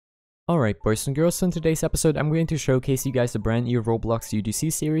Alright boys and girls, so in today's episode I'm going to showcase you guys the brand new Roblox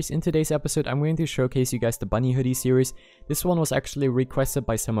UGC series. In today's episode I'm going to showcase you guys the Bunny Hoodie series. This one was actually requested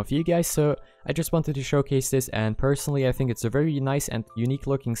by some of you guys, so I just wanted to showcase this, and personally I think it's a very nice and unique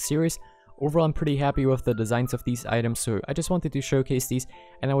looking series. Overall I'm pretty happy with the designs of these items, so I just wanted to showcase these,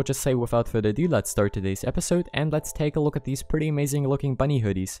 and I would just say without further ado, let's start today's episode and let's take a look at these pretty amazing looking bunny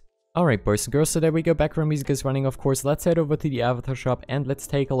hoodies. Alright boys and girls, so there we go, background music is running of course. Let's head over to the avatar shop and let's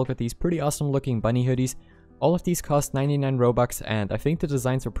take a look at these pretty awesome looking bunny hoodies. All of these cost 99 Robux and I think the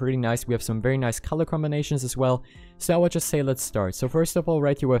designs are pretty nice. We have some very nice color combinations as well. So I would just say let's start. So first of all,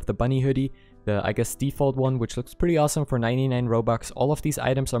 right here we have the bunny hoodie, the I guess default one, which looks pretty awesome for 99 Robux. All of these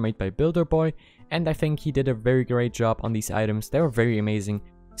items are made by Builder Boy and I think he did a very great job on these items. They were very amazing.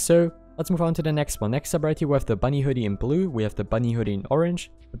 So let's move on to the next one. Next up right here we have the bunny hoodie in blue, we have the bunny hoodie in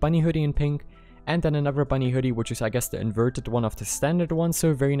orange, the bunny hoodie in pink, and then another bunny hoodie which is I guess the inverted one of the standard one,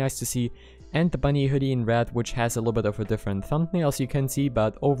 so very nice to see, and the bunny hoodie in red which has a little bit of a different thumbnail as you can see,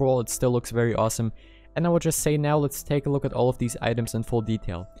 but overall it still looks very awesome. And I would just say now let's take a look at all of these items in full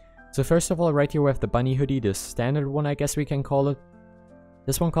detail. So first of all right here we have the bunny hoodie, the standard one I guess we can call it.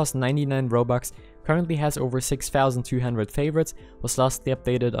 This one costs 99 Robux, currently has over 6,200 favorites, was lastly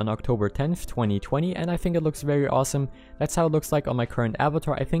updated on October 10th, 2020, and I think it looks very awesome. That's how it looks like on my current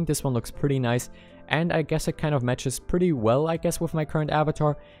avatar. I think this one looks pretty nice, and I guess it kind of matches pretty well, I guess, with my current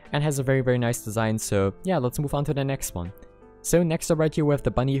avatar, and has a very nice design. So yeah, let's move on to the next one. So next up right here we have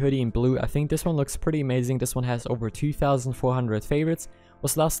the bunny hoodie in blue. I think this one looks pretty amazing. This one has over 2,400 favorites,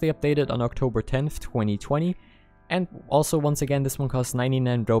 was lastly updated on October 10th, 2020. And also, once again, this one costs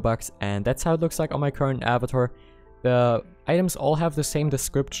 99 Robux, and that's how it looks like on my current avatar. The items all have the same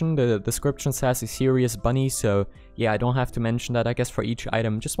description. The description says a serious bunny, so yeah, I don't have to mention that, I guess, for each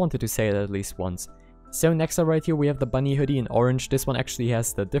item. Just wanted to say it at least once. So next up right here, we have the bunny hoodie in orange. This one actually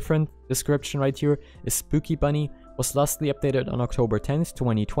has the different description right here. A spooky bunny, was lastly updated on October 10th,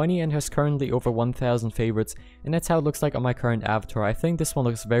 2020, and has currently over 1,000 favorites. And that's how it looks like on my current avatar. I think this one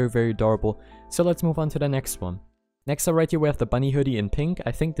looks very adorable. So let's move on to the next one. Next up right here we have the bunny hoodie in pink.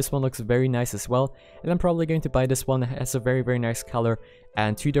 I think this one looks very nice as well, and I'm probably going to buy this one. It has a very nice color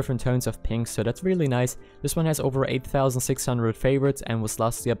and two different tones of pink, so that's really nice. This one has over 8,600 favorites and was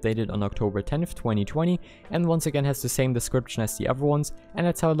lastly updated on October 10th, 2020, and once again has the same description as the other ones, and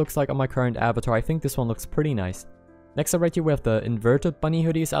that's how it looks like on my current avatar. I think this one looks pretty nice. Next up right here we have the inverted bunny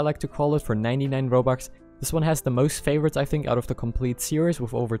hoodies, I like to call it, for 99 Robux. This one has the most favorites I think out of the complete series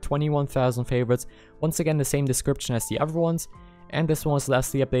with over 21,000 favorites. Once again the same description as the other ones. And this one was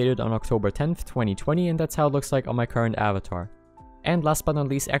lastly updated on October 10th, 2020, and that's how it looks like on my current avatar. And last but not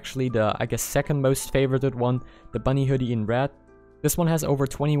least, actually the I guess second most favorited one, the bunny hoodie in red. This one has over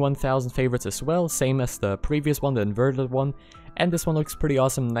 21,000 favorites as well, same as the previous one, the inverted one. And this one looks pretty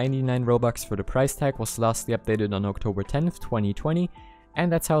awesome, 99 Robux for the price tag, was lastly updated on October 10th, 2020.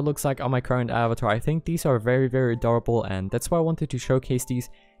 And that's how it looks like on my current avatar. I think these are very adorable, and that's why I wanted to showcase these.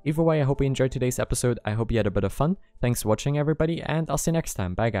 Either way, I hope you enjoyed today's episode. I hope you had a bit of fun. Thanks for watching everybody, and I'll see you next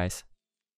time. Bye guys.